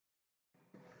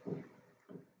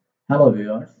Hello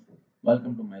viewers,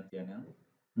 welcome to my channel.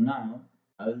 Now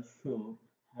I will show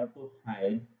how to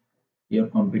hide your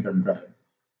computer drive.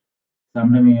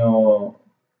 Sometimes your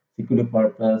security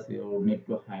purpose you need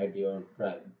to hide your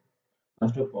drive.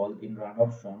 First of all, in run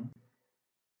option,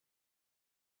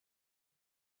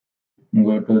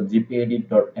 go to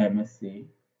gpedit.msc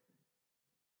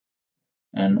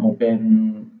and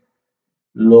open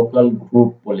local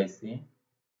group policy,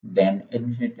 then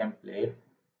admission template,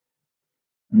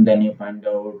 and then you find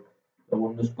out the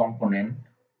Windows component,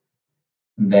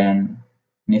 then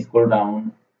you scroll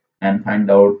down and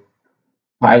find out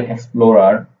File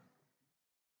Explorer,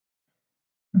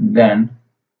 then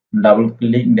double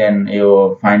click, then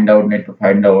you need to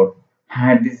find out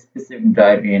had this specific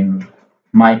drive in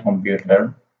my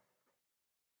computer,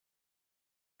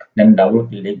 then double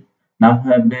click. Now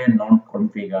have a not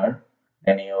configured,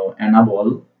 then you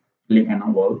enable, click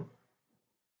enable,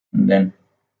 and then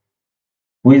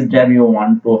which drive you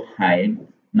want to hide.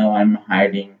 Now I'm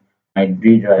hiding my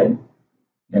D drive,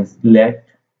 then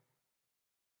select,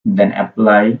 then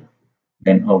apply,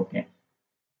 then okay.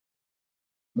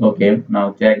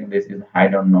 Now check this is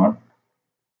hide or not.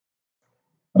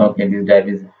 Okay, this drive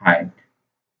is hide.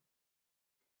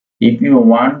 If you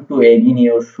want to again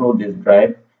you show this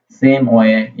drive, same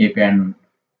way you can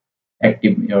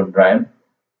active your drive.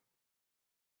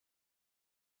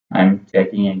 I'm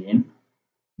checking again,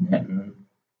 then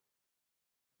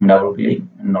double click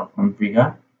and not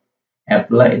configure,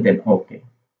 apply, then okay.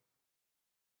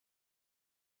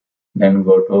 Then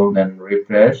go to then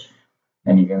refresh,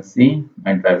 then you can see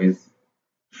my drive is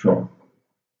shown.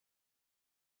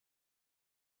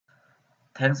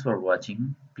 Thanks for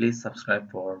watching. Please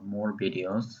subscribe for more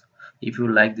videos. If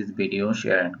you like this video,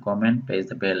 share and comment, press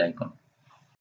the bell icon.